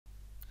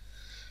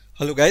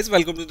Hello guys,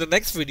 welcome to the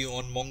next video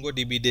on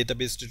MongoDB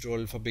database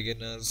tutorial for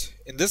beginners.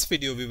 In this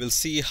video we will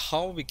see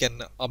how we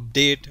can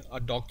update a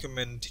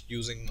document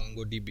using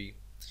MongoDB.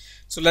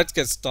 So let's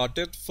get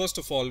started. First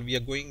of all, we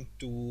are going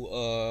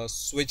to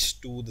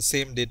switch to the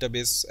same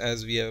database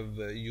as we have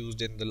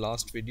used in the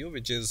last video,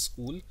 which is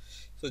school.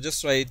 So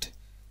just write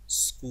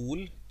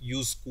school,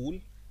 use school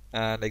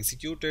and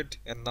execute it,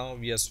 and now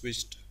we are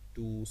switched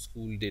to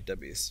school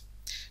database.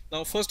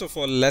 Now first of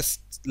all, let's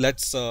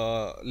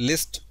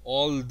list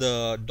all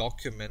the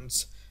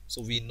documents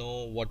so we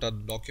know what are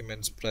the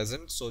documents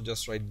present. So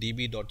just write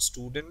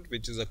db.student,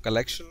 which is a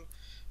collection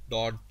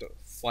dot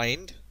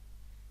find,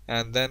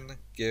 and then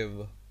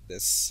give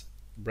this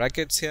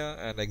brackets here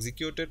and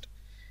execute it,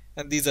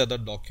 and these are the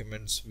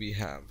documents we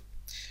have.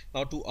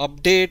 Now to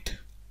update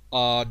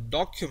a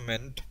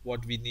document,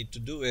 what we need to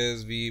do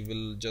is we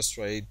will just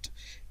write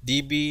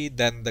db,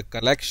 then the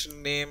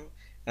collection name,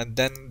 and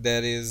then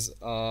there is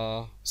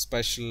a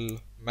special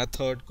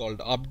method called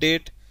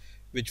update,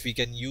 which we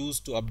can use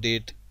to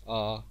update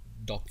a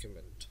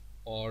document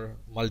or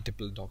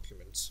multiple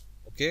documents.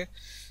 Okay,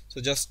 so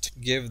just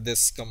give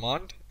this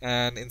command,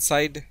 and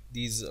inside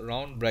these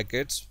round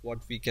brackets what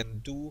we can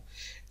do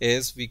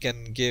is we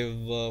can give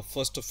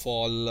first of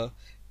all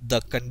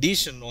the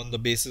condition on the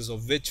basis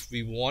of which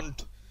we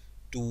want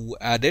to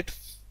add it.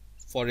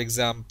 For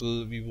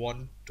example, we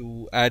want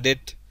to add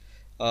it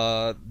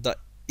the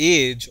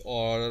age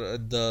or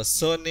the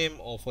surname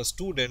of a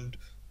student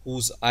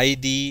whose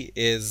ID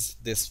is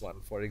this one,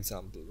 for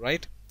example,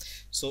 right?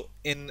 So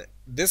in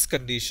this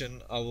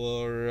condition,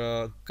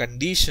 our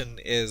condition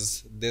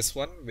is this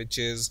one, which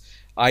is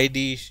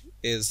ID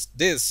is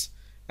this,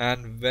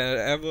 and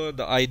wherever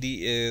the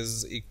ID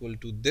is equal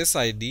to this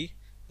ID,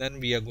 then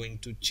we are going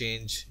to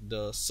change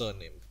the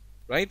surname,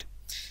 right?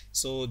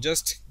 So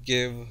just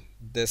give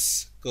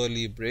this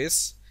curly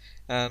brace,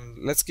 and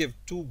let's give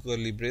two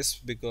curly brace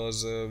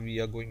because we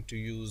are going to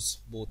use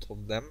both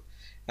of them.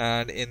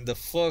 And in the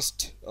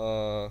first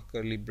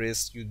curly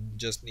brace, you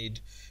just need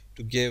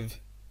to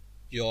give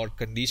your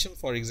condition.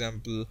 For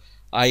example,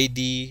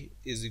 ID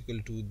is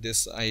equal to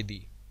this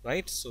ID,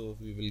 right? So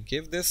we will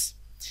give this,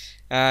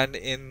 and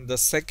in the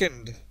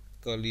second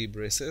curly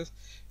braces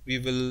we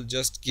will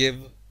just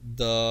give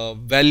the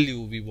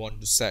value we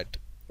want to set,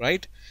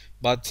 right?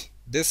 But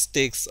this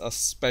takes a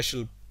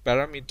special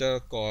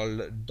parameter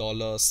called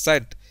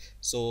 $set.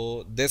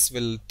 So this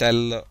will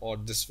tell, or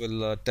this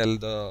will tell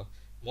the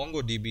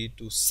MongoDB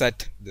to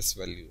set this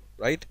value,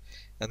 right?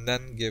 And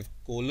then give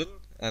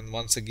colon, and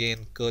once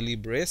again curly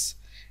brace,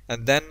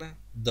 and then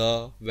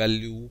the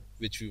value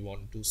which we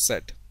want to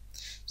set.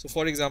 So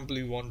for example,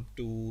 we want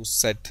to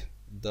set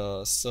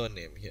the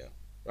surname here,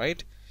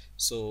 right?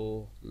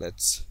 So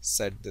let's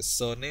set this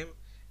surname,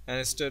 and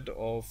instead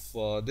of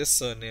this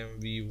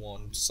surname we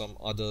want some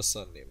other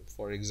surname,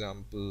 for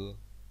example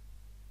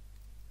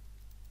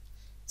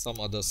some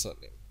other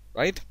surname,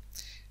 right?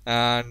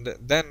 And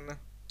then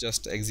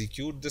just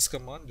execute this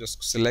command,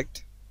 just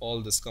select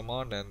all this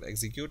command and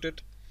execute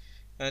it,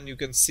 and you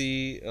can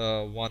see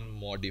one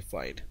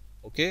modified.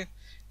 Okay,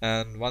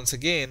 and once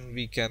again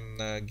we can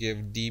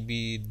give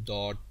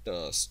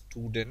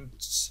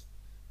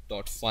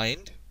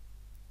db.students.find,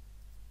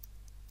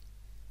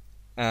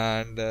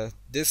 and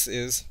this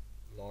is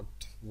not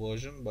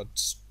version but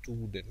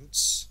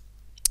students,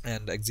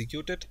 and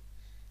execute it,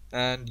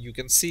 and you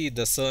can see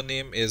the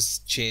surname is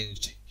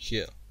changed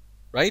here,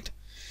 right?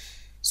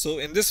 So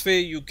in this way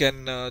you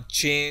can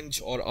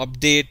change or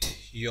update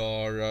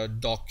your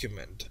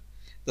document.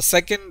 The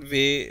second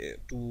way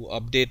to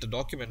update a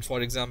document,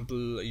 for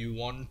example, you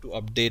want to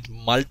update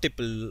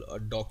multiple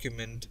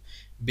document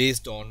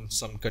based on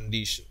some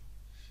condition.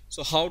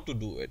 So how to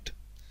do it?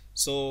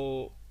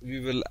 So we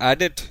will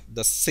edit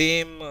the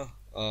same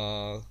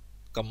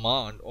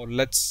command, or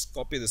let's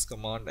copy this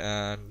command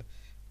and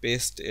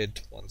paste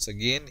it once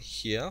again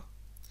here.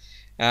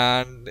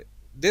 And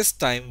this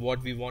time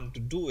what we want to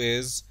do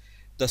is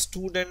the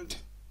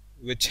student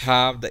which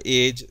have the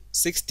age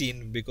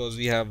 16, because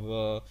we have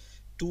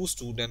two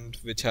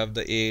students which have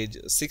the age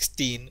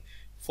 16.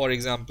 For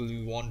example,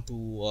 we want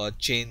to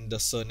change the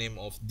surname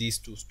of these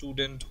two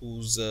students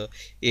whose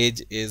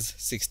age is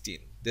 16,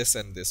 this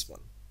and this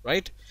one,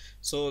 right?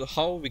 So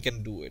how we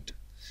can do it?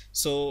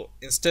 So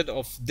instead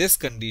of this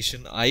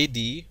condition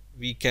ID,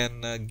 we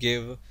can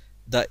give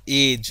the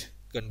age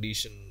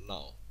condition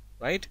now,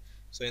 right?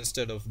 So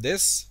instead of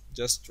this,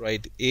 just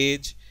write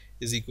age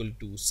is equal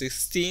to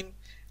 16,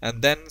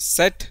 and then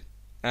set,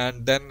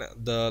 and then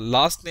the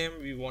last name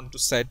we want to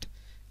set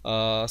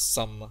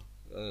some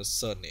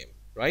surname,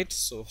 right?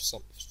 So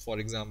some, for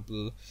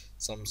example,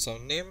 some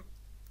surname,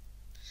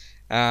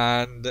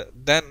 and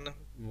then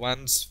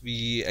once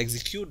we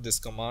execute this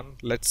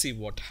command, let's see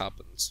what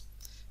happens.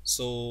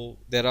 So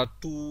there are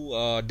two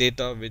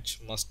data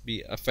which must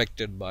be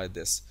affected by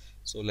this.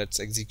 So let's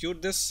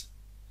execute this,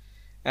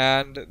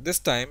 and this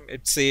time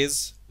it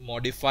says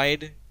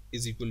modified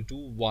is equal to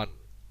 1,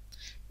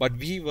 but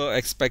we were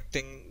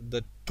expecting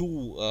the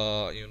two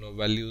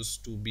values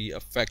to be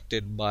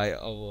affected by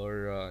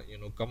our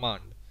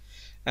command.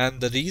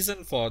 And the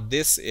reason for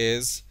this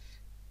is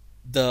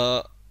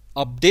the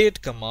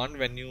update command,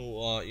 when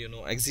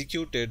you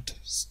execute it,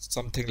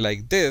 something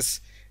like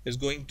this is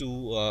going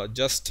to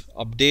just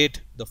update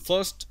the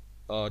first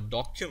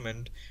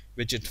document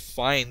which it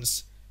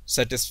finds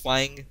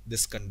satisfying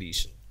this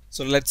condition.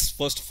 So let's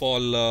first of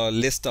all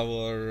list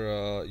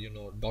our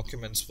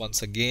documents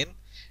once again,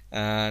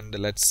 and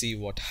let's see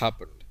what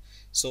happened.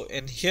 So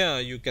in here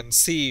you can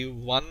see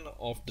one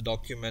of the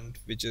document,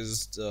 which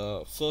is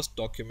the first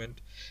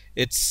document,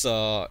 it's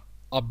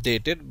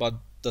updated, but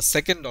the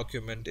second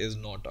document is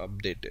not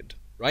updated,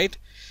 right?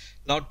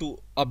 Now to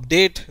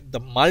update the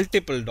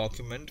multiple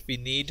document, we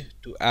need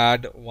to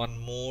add one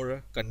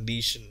more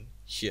condition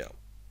here,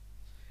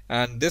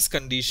 and this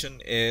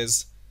condition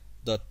is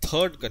the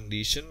third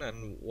condition.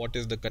 And what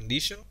is the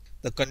condition?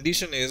 The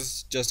condition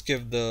is, just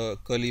give the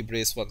curly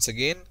brace once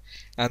again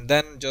and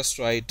then just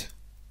write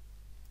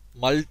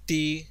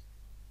multi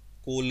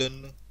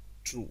colon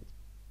true,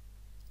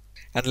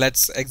 and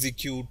let's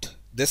execute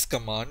this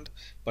command.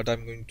 But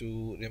I'm going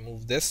to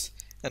remove this,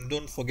 and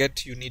don't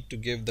forget you need to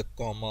give the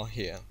comma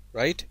here,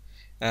 right?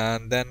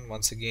 And then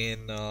once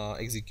again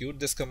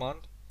execute this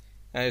command,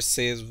 and it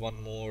says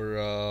one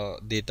more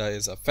data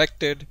is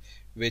affected,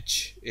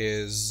 which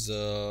is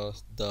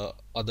the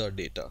other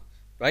data,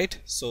 right?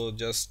 So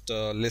just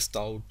list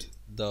out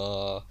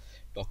the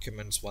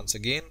documents once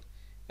again,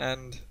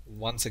 and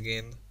once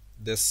again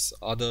this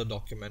other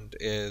document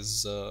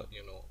is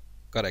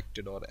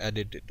corrected or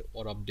edited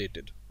or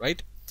updated,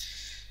 right?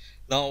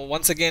 Now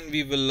once again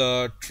we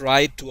will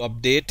try to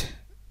update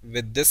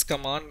with this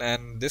command,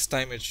 and this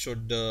time it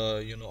should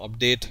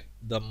update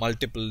the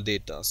multiple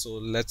data. So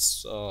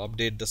let's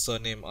update the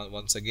surname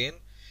once again,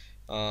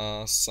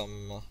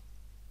 some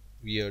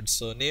weird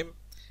surname,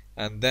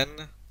 and then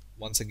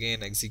once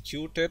again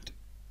execute it,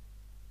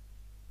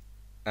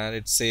 and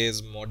it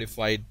says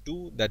modified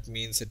 2. That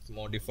means it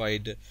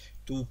modified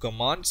 2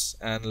 commands.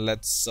 And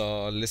let's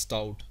list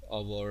out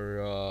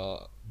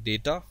our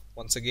data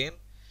once again,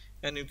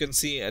 and you can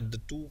see at the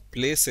 2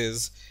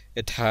 places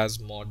it has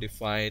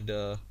modified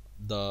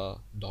the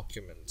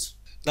documents.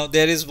 Now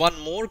there is one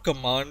more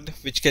command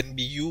which can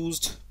be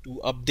used to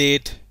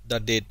update the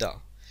data,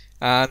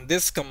 and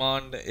this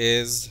command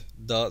is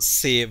the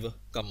save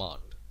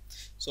command.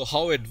 So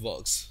how it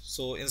works?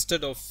 So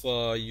instead of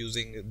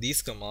using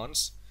these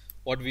commands,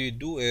 what we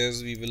do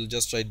is we will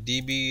just write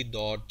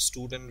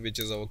db.student, which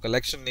is our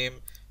collection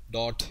name,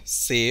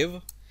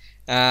 .save,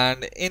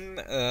 and in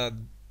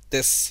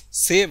this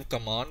save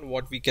command,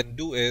 what we can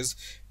do is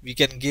we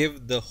can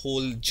give the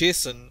whole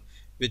JSON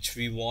which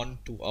we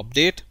want to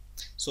update.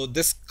 So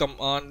this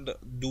command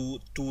do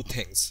two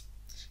things.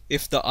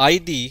 If the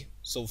ID,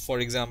 so for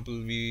example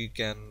we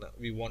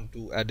want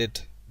to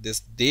edit this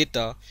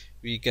data,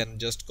 we can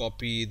just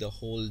copy the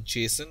whole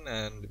JSON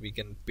and we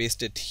can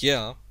paste it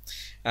here.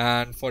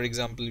 And for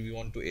example we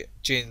want to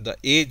change the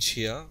age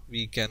here,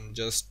 we can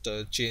just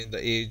change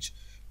the age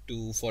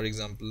to, for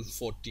example,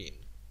 14.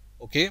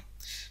 Okay,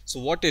 so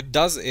what it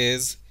does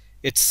is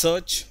it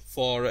search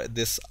for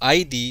this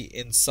ID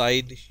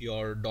inside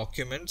your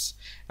documents,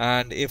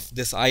 and if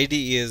this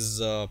ID is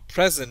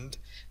present,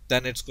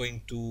 then it's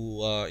going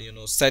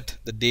to set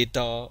the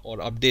data or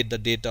update the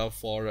data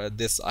for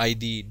this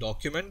ID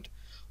document.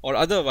 Or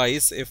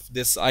otherwise, if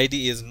this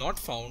ID is not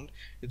found,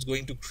 it's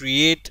going to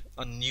create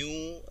a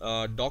new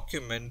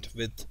document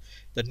with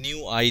the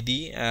new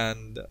ID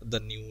and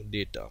the new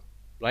data,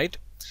 right?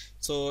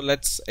 So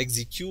let's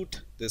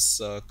execute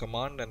this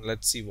command and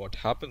let's see what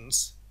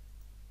happens.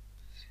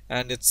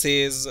 And it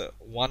says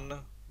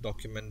one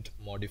document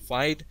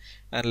modified,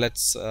 and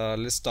let's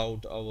list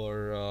out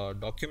our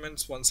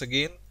documents once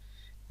again,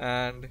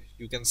 and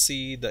you can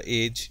see the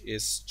age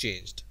is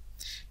changed.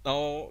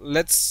 Now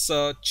let's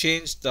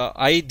change the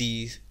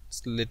ID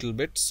a little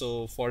bit.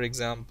 So for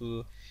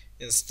example,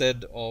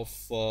 instead of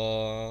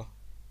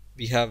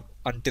we have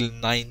until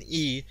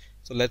 9E,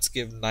 so let's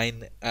give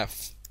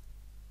 9F.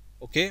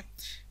 Okay,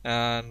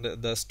 and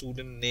the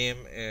student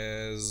name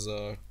is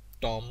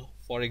Tom,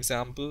 for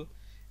example,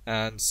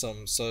 and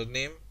some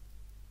surname,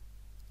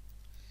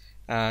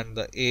 and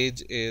the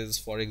age is,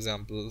 for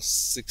example,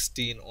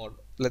 16 or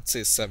let's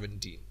say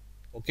 17.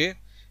 Okay,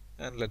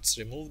 and let's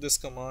remove this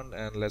command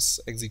and let's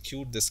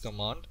execute this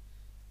command,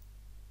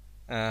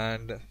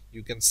 and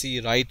you can see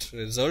right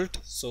result.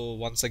 So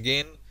once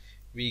again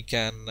we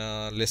can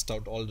list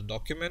out all the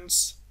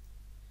documents,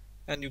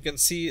 and you can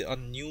see a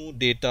new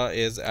data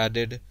is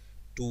added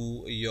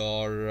to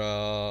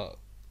your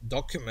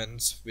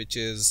documents, which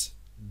is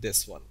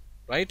this one,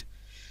 right?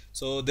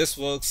 So this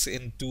works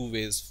in two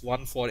ways,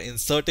 one for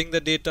inserting the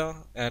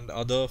data and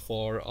other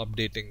for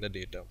updating the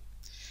data.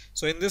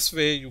 So in this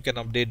way you can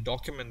update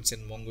documents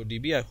in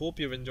MongoDB. I hope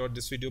you've enjoyed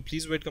this video.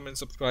 Please rate, comment,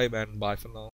 subscribe, and bye for now.